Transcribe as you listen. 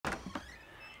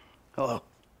Hello.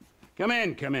 Come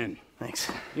in, come in.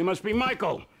 Thanks. You must be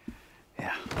Michael.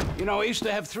 Yeah. You know, I used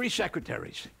to have 3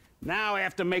 secretaries. Now I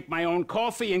have to make my own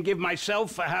coffee and give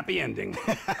myself a happy ending.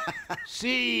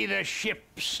 See, the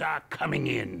ships are coming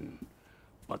in,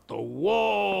 but the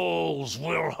walls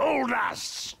will hold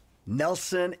us.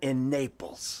 Nelson in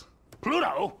Naples.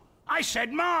 Pluto? I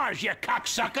said Mars, you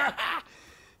cocksucker!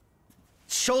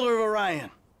 Shoulder of Orion.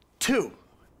 2.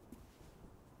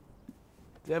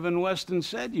 Devin Weston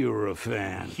said you were a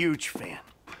fan. Huge fan.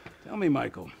 Tell me,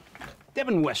 Michael,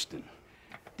 Devin Weston,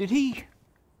 does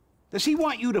he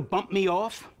want you to bump me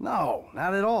off? No,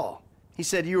 not at all. He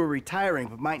said you were retiring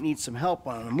but might need some help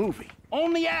on a movie.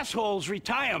 Only assholes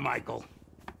retire, Michael.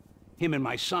 Him and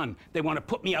my son, they want to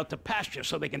put me out to pasture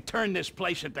so they can turn this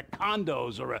place into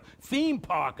condos or a theme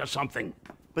park or something.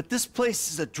 But this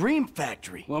place is a dream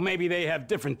factory. Well, maybe they have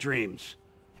different dreams.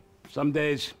 Some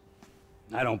days,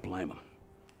 I don't blame them.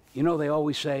 You know, they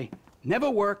always say, never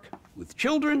work with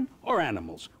children or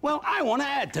animals. Well, I want to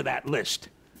add to that list.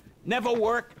 Never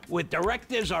work with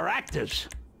directors or actors.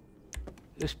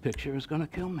 This picture is gonna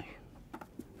kill me.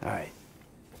 All right.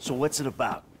 So what's it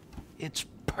about? It's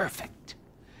perfect.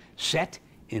 Set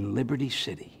in Liberty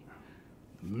City.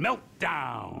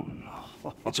 Meltdown.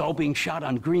 It's all being shot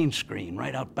on green screen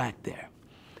right out back there.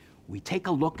 We take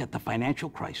a look at the financial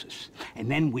crisis,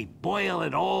 and then we boil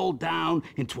it all down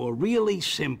into a really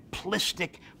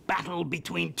simplistic battle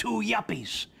between 2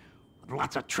 yuppies with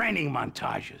lots of training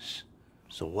montages.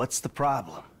 So what's the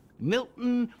problem?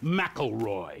 Milton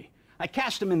McElroy. I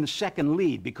cast him in the second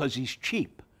lead because he's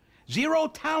cheap. 0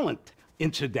 talent,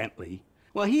 incidentally.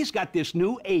 Well, he's got this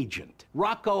new agent,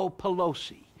 Rocco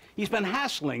Pelosi. He's been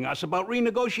hassling us about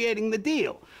renegotiating the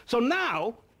deal. So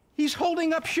now, he's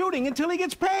holding up shooting until he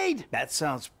gets paid. That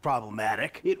sounds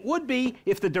problematic. It would be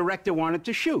if the director wanted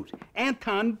to shoot.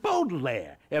 Anton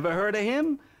Baudelaire. Ever heard of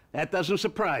him? That doesn't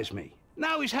surprise me.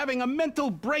 Now he's having a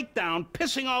mental breakdown,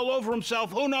 pissing all over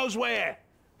himself who knows where.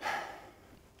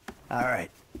 All right.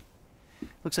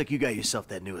 Looks like you got yourself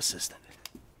that new assistant.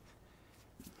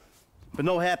 But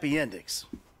no happy endings.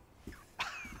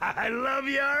 I love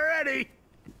you already.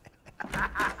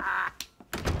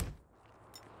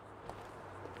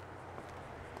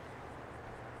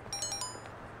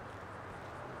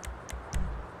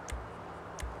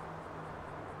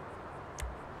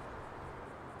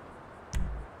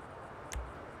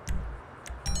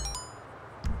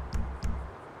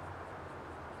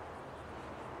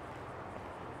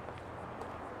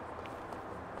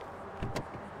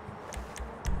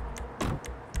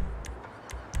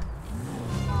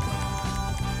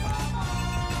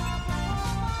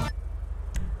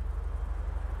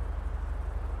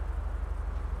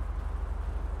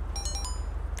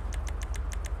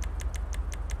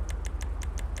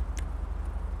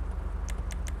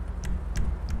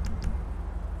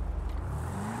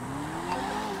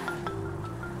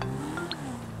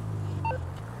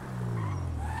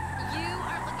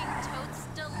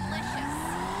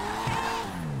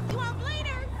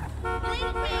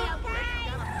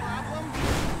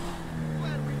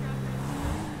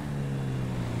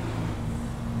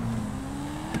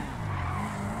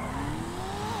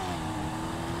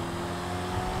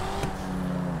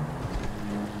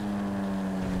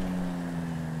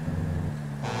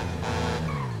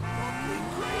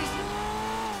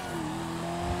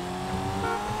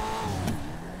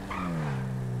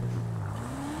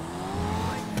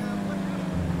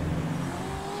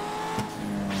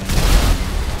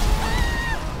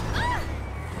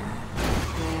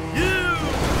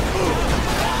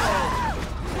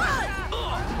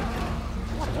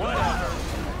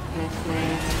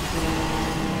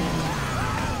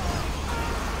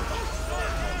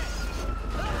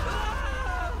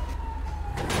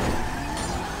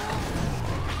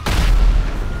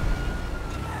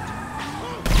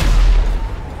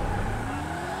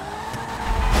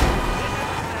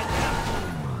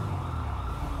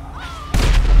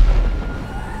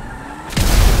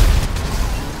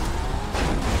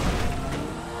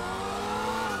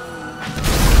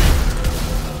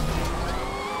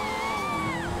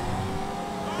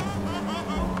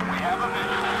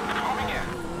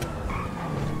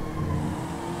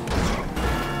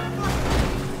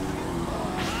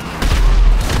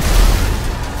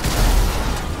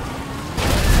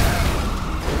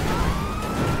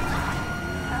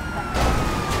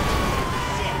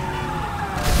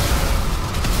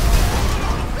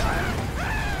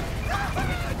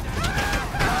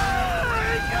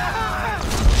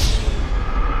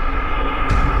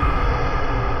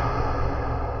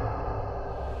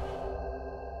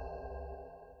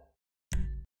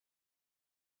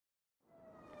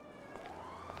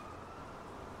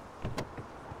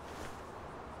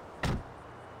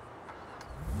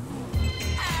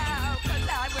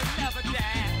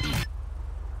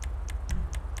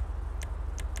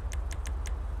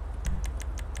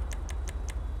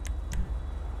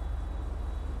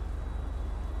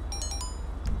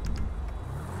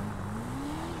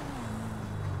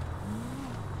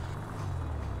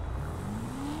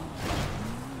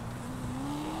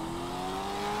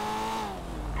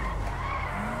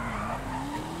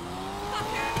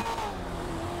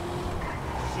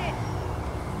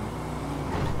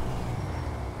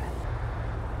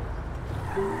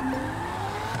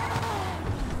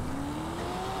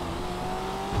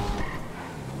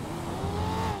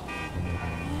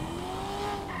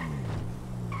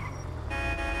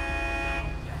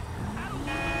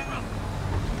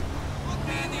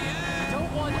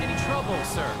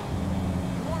 sir.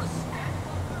 You want a snack?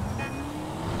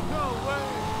 No way.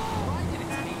 I didn't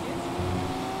take it.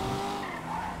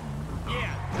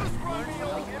 Yeah, just run me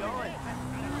over.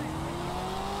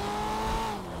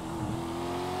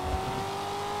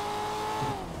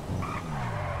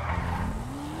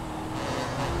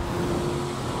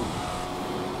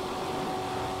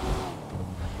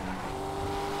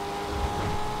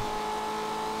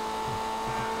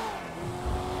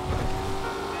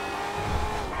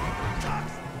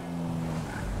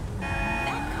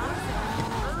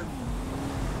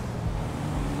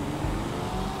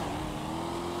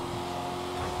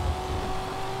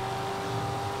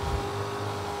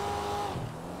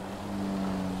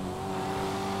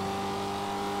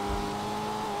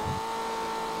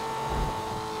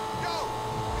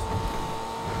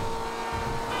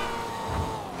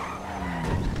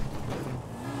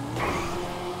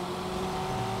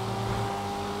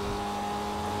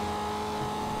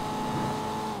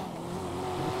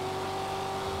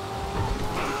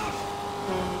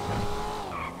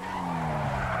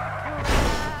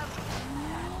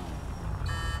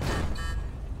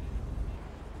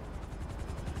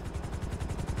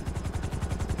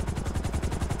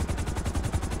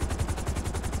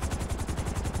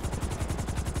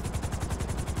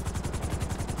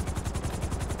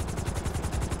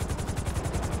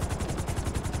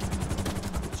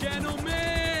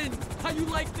 Gentlemen, how you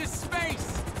like this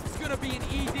space? It's gonna be an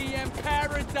EDM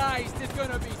paradise. There's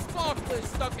gonna be sparklers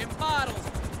stuck in bottles,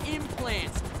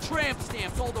 implants, tramp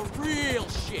stamps, all the real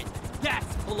shit.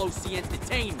 That's Pelosi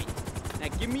Entertainment. Now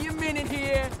give me a minute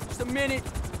here, just a minute.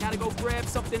 Gotta go grab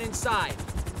something inside.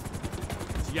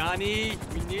 Johnny,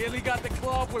 we nearly got the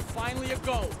club. We're finally a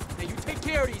go. Now you take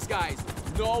care of these guys.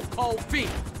 No cold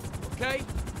feet, okay?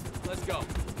 Let's go.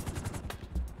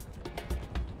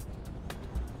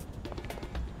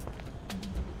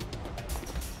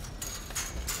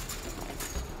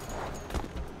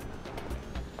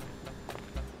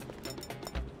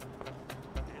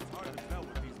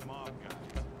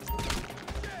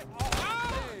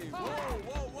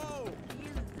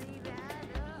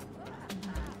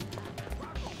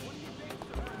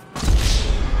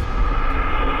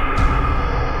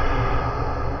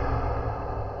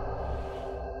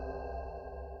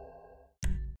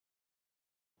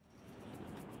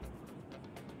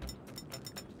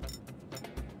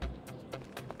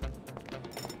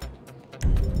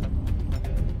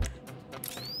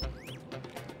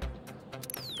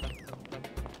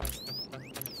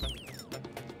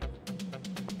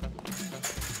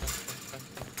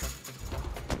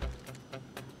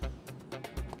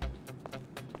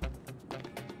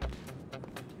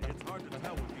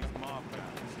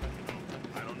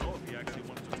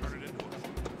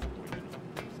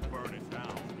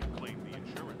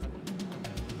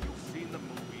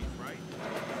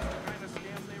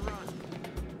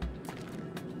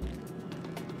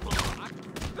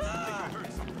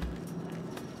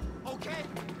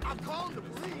 I'm calling the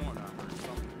police. I heard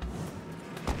something.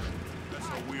 That's a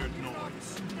weird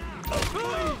noise.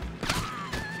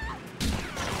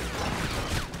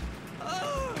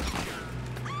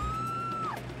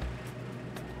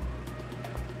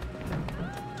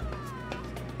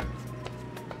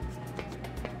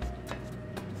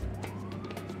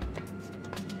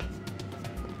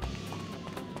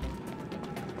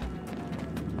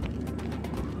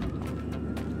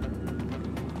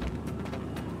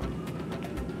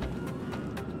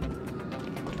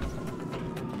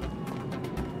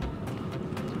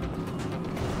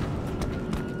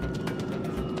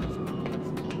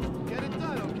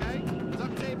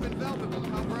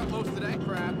 Most of that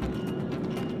crap.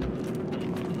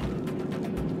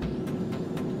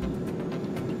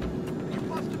 You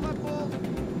busted my balls?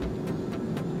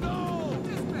 No!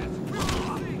 Dispatch!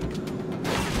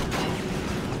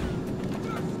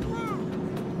 You're screwed!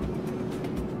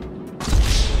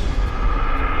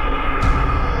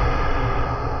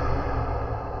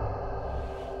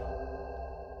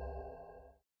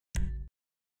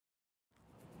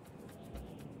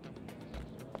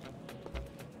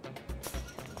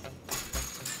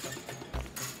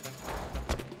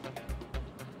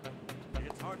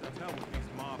 Hard to tell with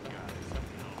these mob guys.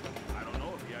 I don't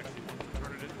know if he actually wants to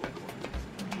turn it into a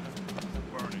corporation.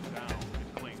 Burn it down and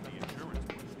claim the insurance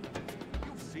money.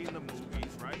 You've seen the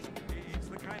movies, right? It's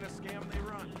the kind of scam they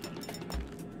run.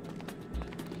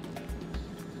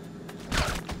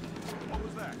 What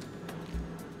was that?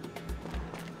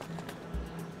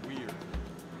 Weird.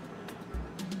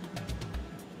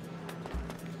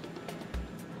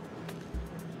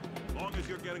 As long as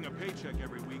you're getting a paycheck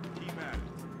every week, keep at it.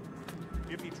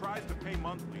 If he tries to pay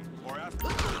monthly or ask for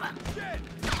shit!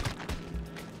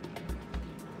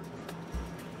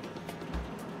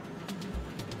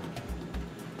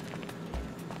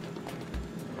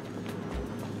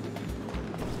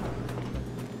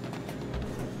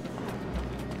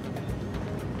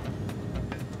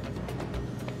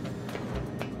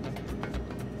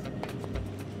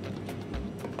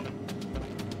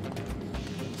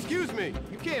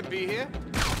 can't be here.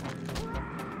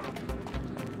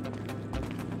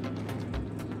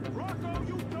 Rocco,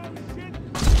 you dumb shit!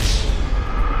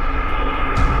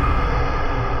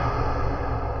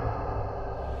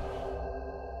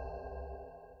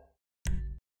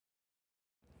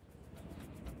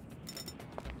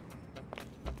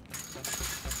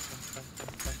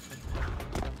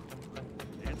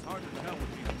 It's hard to tell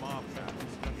with these mob guys,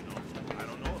 you know. I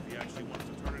don't know if he actually wants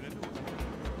to turn it into a court.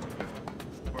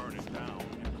 Burn it down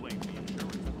and claim the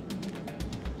insurance money.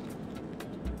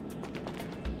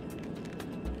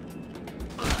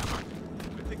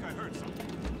 I think I heard something.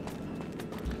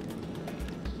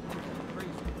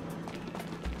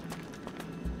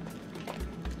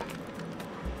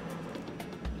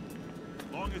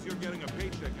 As long as you're getting a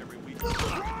paycheck every week.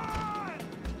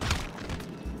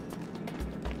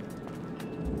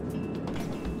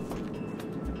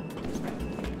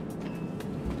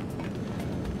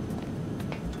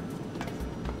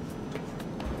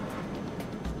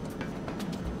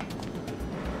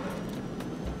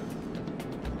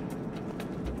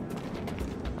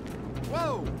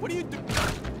 Whoa, what are you doing?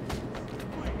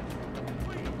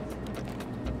 Please.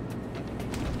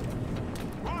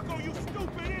 Rocco, you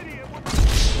stupid idiot!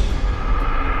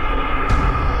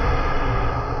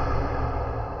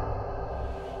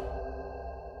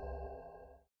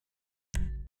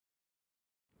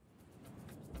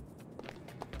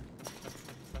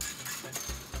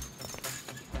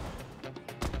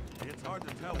 It's hard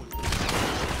to tell with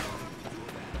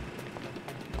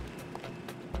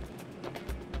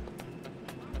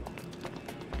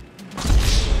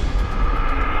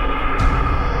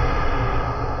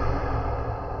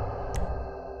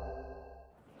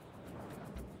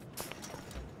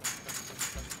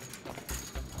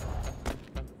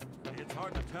It's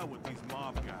hard to tell with these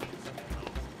mob guys.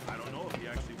 I don't know if he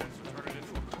actually wants to turn it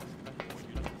into a court. Or,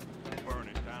 you know, burn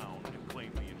it down and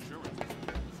claim the insurance.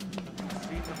 You've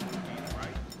seen the movies,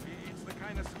 right? It's the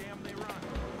kind of scam they run.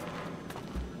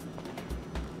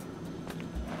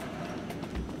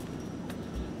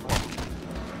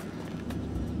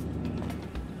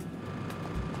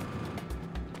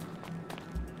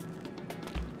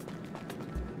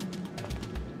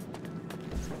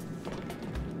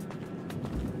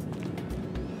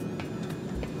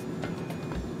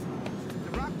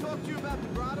 Did Rock talk to you about the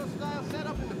grotto-style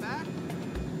setup in the back?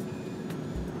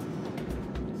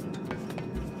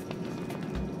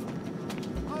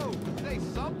 Oh, say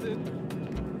something.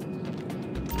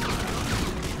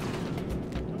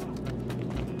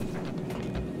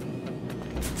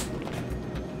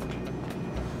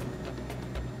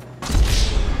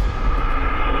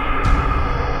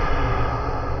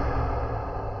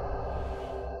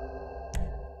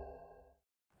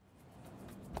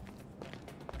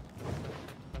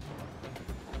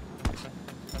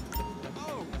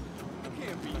 Oh, you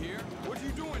can't be here. What are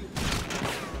you doing?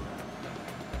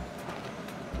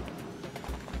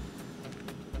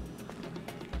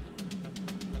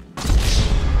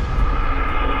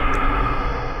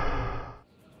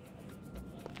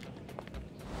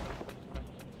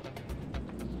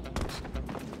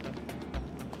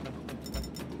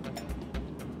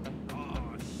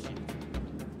 Oh, shit.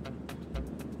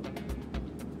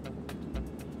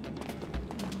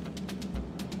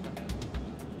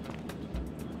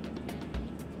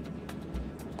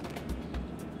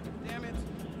 Damn it.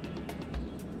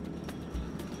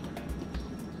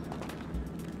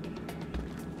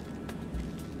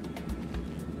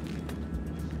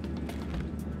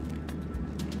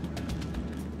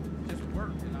 Just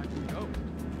work and I can go.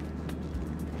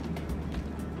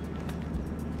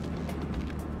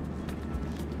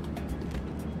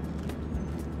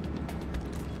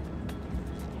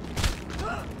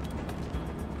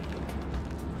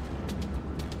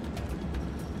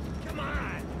 Come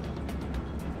on!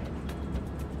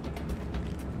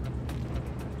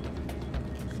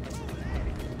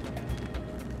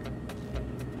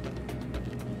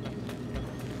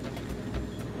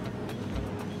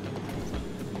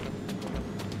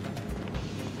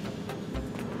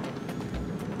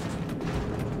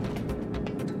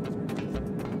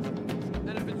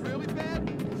 And if it's really bad,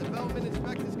 the development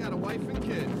inspector's got a wife and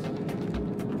kids.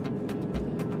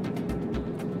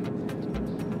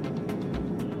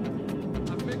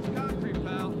 I fixed concrete,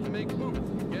 pal, to make boots.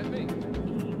 You get me?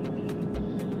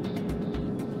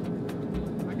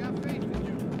 I got faith in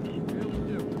you. Really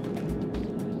do.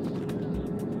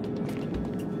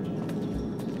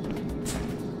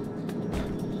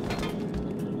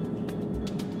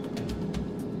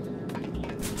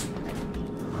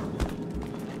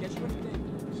 Guess you anything?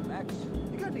 Some X?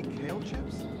 You got any kale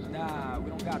chips? Nah, we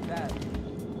don't got that.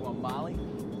 You want Molly?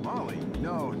 Molly?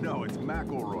 No, it's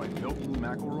McElroy. Milton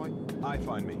McElroy? I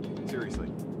find me. Seriously.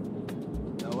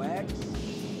 No X?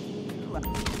 Back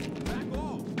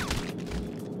off!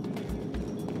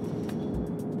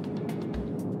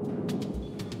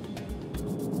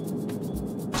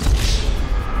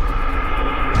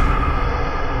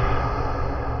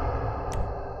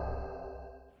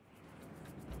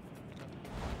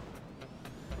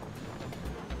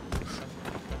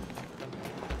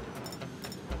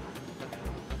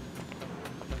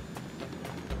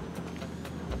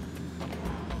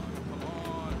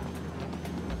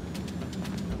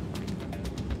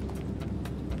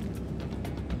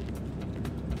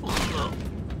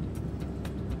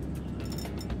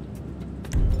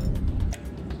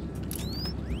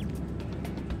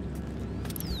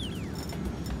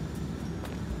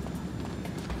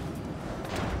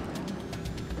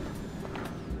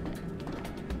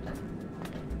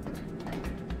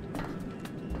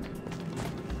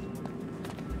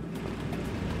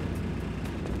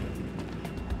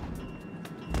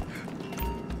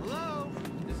 Hello?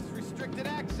 This is restricted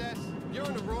access. You're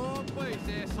in the wrong place,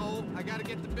 asshole. I gotta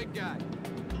get the big guy.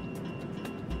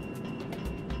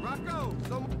 Rocco,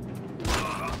 some...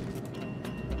 Does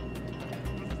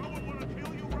someone want to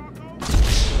kill you, Rocco?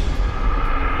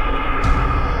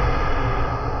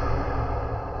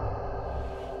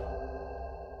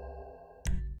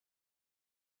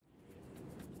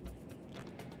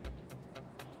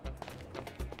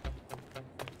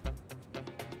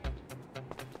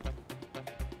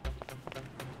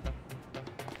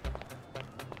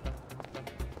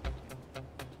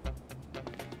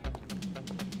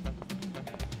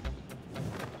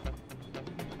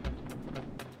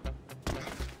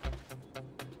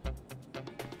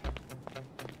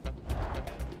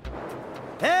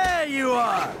 There you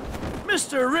are!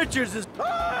 Mr. Richards is... Weird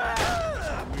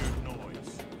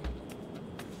noise.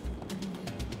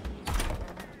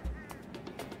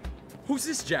 Who's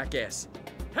this jackass?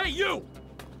 Hey, you!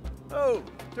 Oh,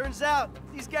 turns out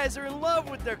these guys are in love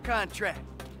with their contract.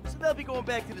 So they'll be going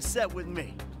back to the set with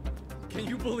me. Can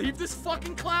you believe this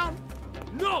fucking clown?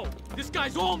 No! This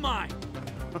guy's all mine!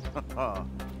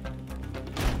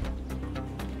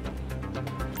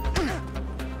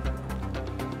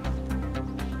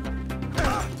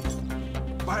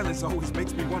 Violence always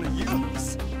makes me want to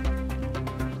use.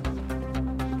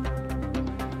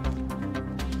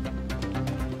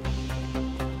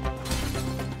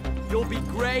 You'll be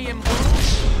gray and blue.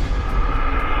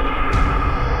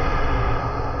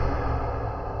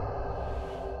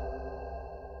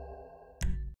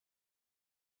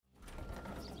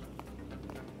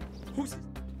 Who's...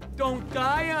 Don't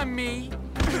die on me!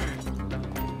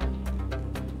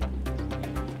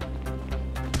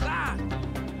 Ah!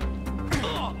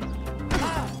 Ugh!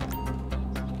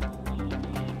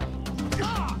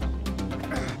 Ah!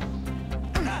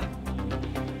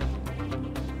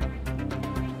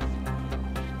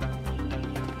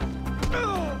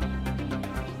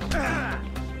 Ah!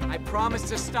 I promise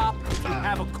to stop if you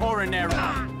have a coronary.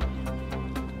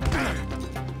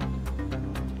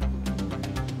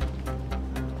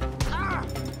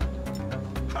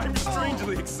 I'm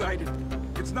strangely excited.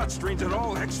 It's not strange at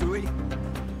all, actually.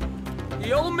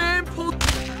 The old man pulled...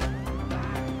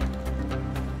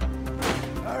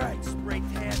 All right, spray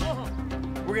tan.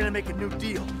 We're gonna make a new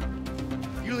deal.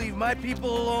 You leave my people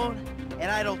alone,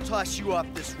 and I don't toss you off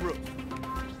this roof.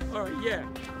 All right, yeah.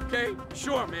 Okay?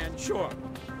 Sure, man, sure.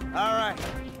 All right.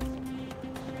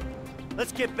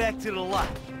 Let's get back to the lot.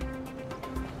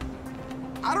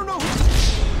 I don't know who...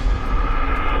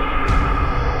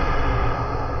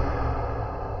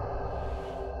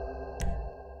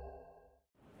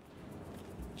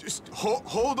 Just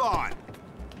hold on.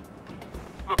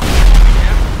 Look, but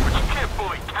you can't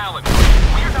bully talent.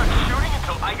 We're not shooting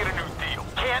until I get a new deal.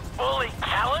 Can't bully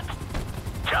talent?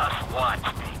 Just watch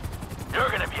me. You're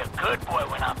gonna be a good boy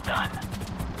when I'm done.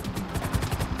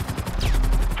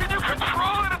 Can you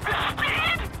control it at this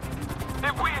speed?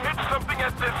 If we hit something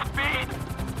at this speed,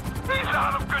 he's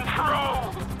out of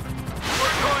control.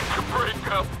 We're going to break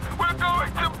up. We're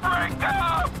going to break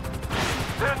up.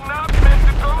 They're not meant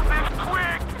to go this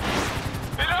quick.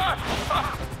 Enough.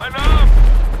 Enough.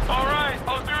 All right,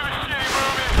 I'll do the shitty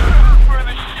movie for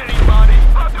the shitty body.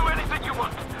 I'll do anything you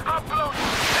want. I'll blow you.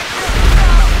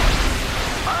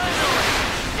 Finally,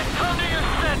 you come to your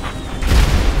senses.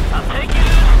 I'll take you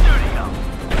to the studio.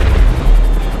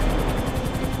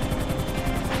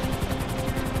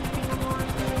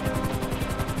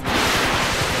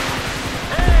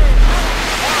 Hey,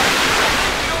 watch.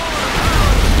 You're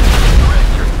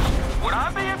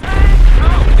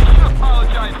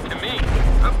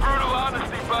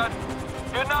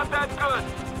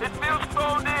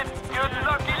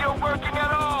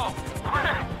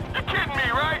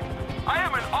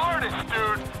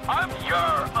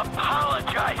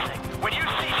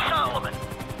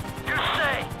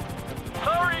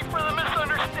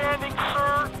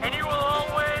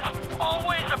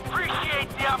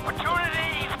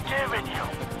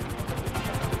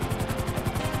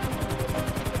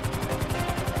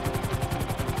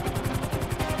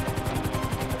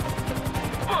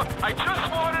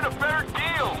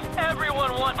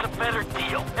better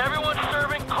deal. Everyone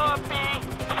serving coffee,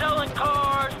 selling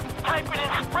cars, typing in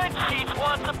spreadsheets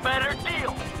wants a better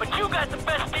deal. But you got the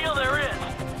best deal there is.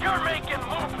 You're making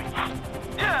movies.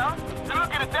 Yeah, you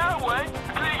look at it that way.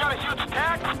 Until you got a huge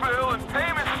tax bill and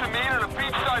payments to meet in a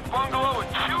beachside bungalow in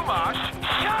Chumash.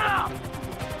 Shut up!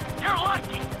 You're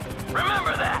lucky.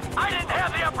 Remember that. I didn't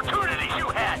have the opportunities you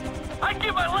had. I'd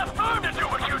give my left arm to do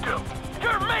what you do.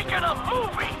 You're making a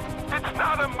movie. It's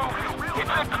not a movie. It's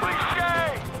a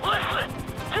cliche. Listen,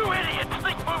 you idiots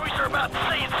think movies are about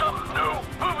saying something new.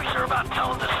 Movies are about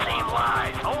telling the same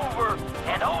lies over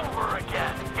and over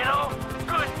again. You know,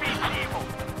 good beats evil.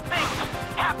 Things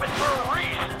happen for a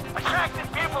reason. Attracting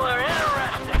people that are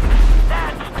interested.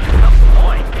 That's the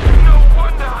point. No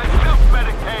wonder I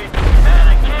self-medicate.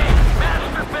 Medicate,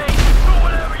 masturbate, do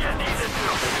whatever you need to do.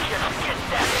 Just get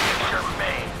that picture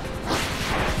made.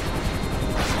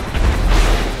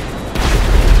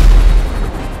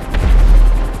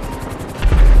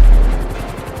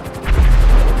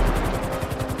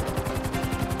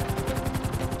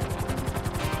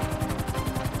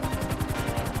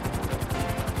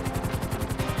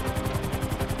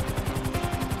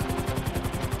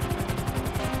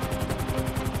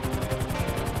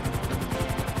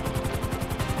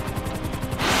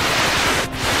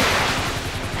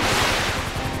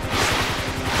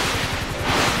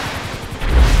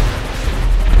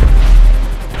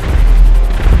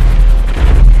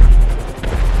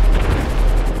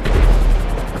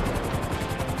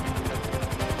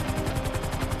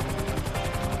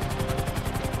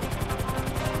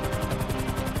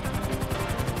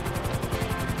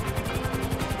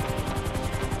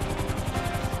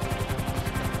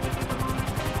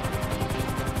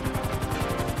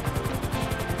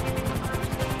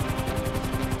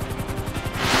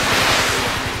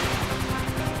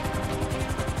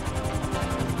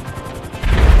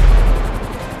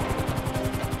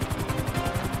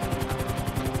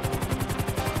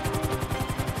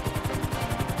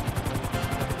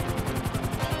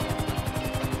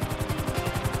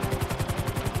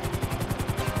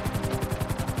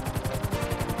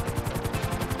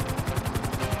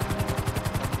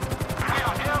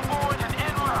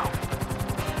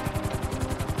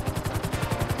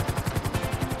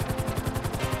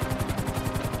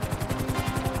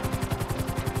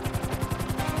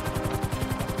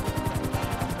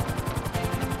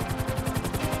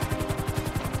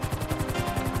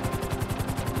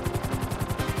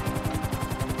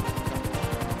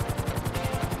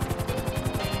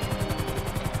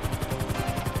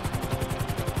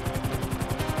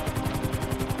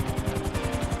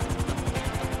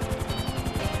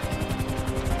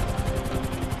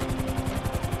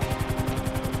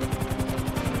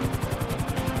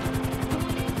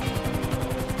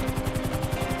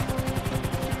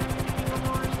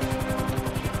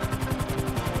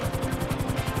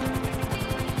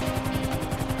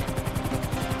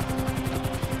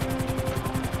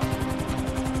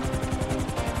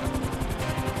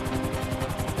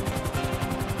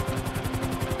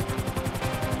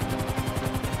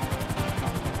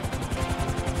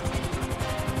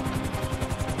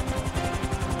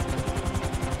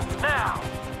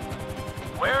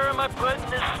 I putting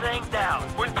this thing down?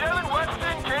 When Devin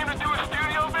Weston came to do a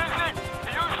studio visit,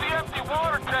 he used the empty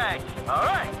water tank. All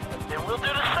right, then we'll do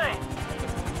the same.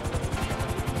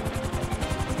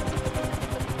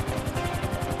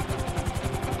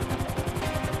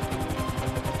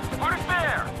 Put it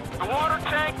there. The water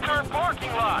tank turned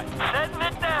parking lot. Setting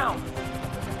it down.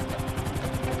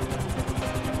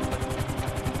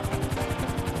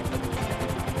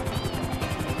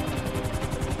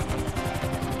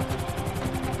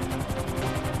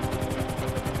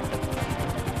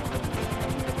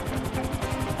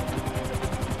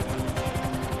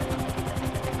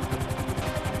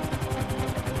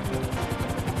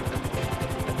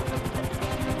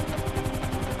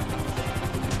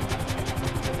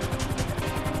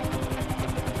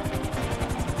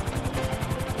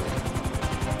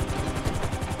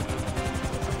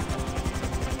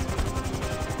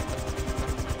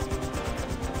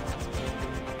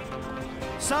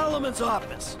 Solomon's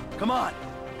office. Come on.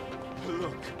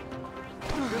 Look,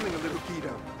 I'm feeling a little beat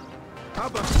up. How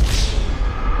about...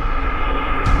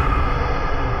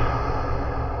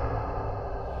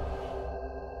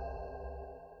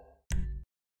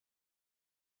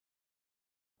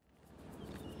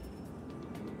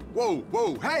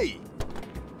 Whoa, hey!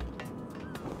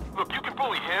 Look, you can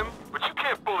bully him, but you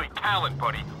can't bully talent,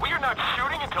 buddy. We are not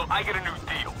shooting until I get a new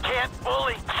deal. Can't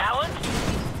bully talent?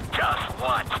 Just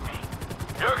watch me.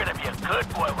 You're gonna be a good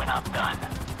boy when I'm done.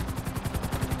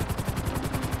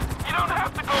 You don't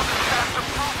have to go to the past to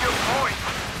prove your point.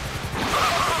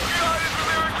 Oh, God, isn't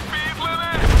there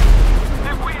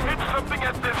jumping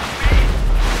at this speed?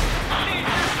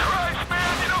 Jesus Christ,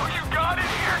 man, you know you got it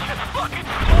here. Just fucking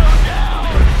slow down.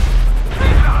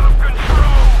 He's out of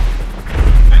control.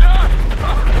 Enough!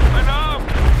 Enough!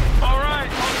 All right,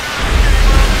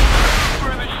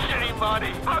 for the shitty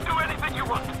money. I'll do anything you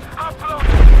want. I'll blow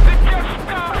the gas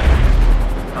stop.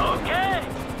 Okay.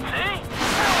 See?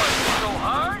 That wasn't so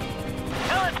hard.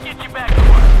 Now let's get you back to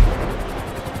work.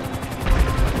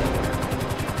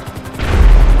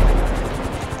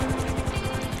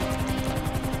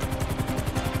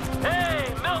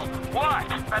 Hey, Milton, what?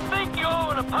 I think you owe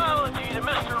an apology to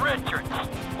Mr. Richards.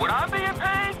 Would I be in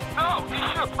pain? No, you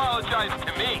should apologize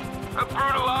to me. A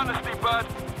brutal honesty, bud.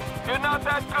 You're not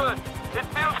that good. It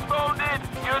feels phoned in.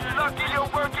 You're lucky you're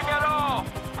working at all.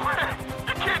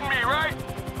 You're kidding me, right?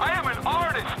 I am an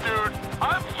artist, dude.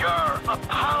 You're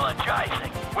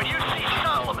apologizing. When you see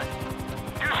Solomon,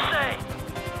 you say,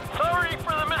 "Sorry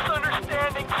for the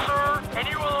misunderstanding, sir," and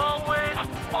you will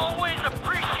always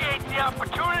appreciate the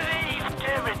opportunity he's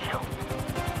given you.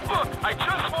 Look, I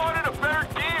just wanted a better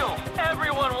deal.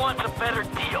 Everyone wants a better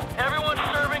deal. Everyone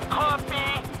serving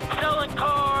coffee, selling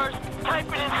cars,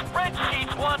 typing in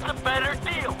spreadsheets wants a better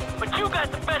deal. But you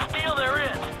got the best deal there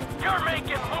is. You're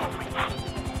making movies.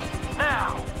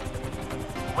 Now,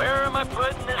 where am I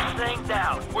putting this thing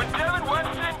down? When Devin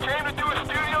Weston came to do a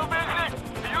studio visit,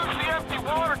 he used the empty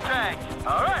water tank.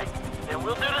 All right, then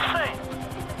we'll do the same.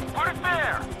 Put it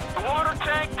there. The water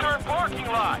tank turned parking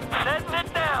lot. Setting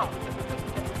it down.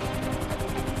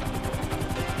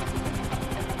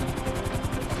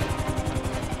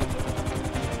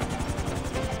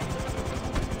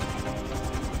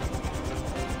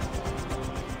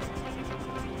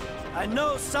 I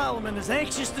know Solomon is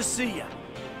anxious to see you.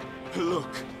 Look,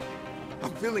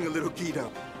 I'm feeling a little keyed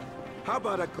up. How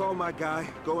about I call my guy,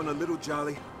 go on a little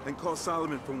jolly, and call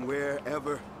Solomon from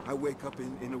wherever I wake up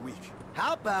in a week?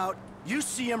 How about you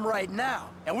see him right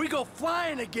now, and we go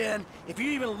flying again if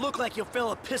you even look like you'll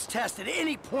fail a piss test at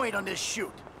any point on this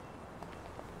shoot.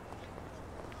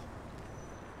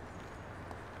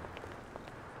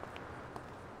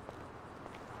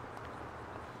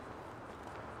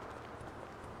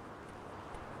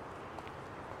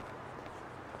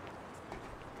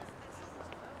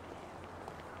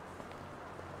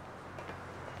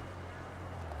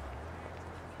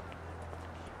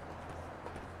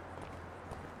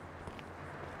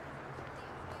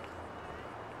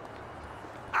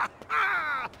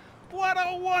 What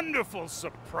a wonderful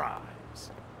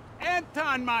surprise.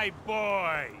 Anton, my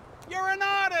boy. You're an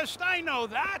artist, I know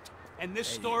that. And this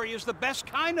story is the best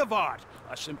kind of art.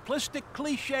 A simplistic,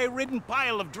 cliche-ridden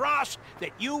pile of dross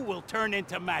that you will turn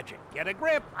into magic. Get a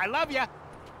grip. I love ya.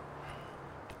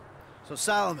 So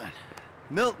Solomon,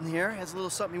 Milton here has a little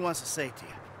something he wants to say to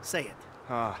you. Say it.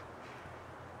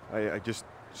 I just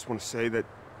want to say that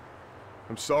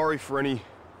I'm sorry for any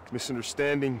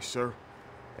misunderstanding, sir.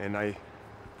 And I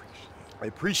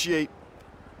appreciate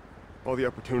all the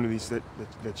opportunities that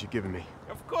you've given me.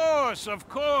 Of course, of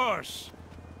course.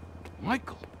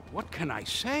 Michael, what can I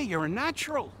say? You're a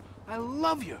natural. I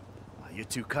love you. You're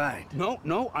too kind.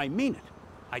 No, I mean it.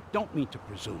 I don't mean to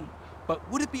presume. But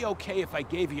would it be okay if I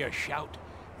gave you a shout?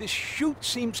 This shoot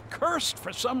seems cursed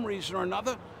for some reason or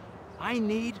another. I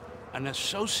need an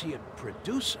associate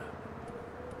producer.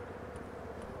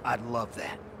 I'd love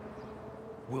that.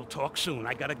 We'll talk soon.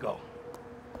 I gotta go.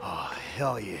 Oh,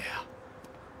 hell yeah.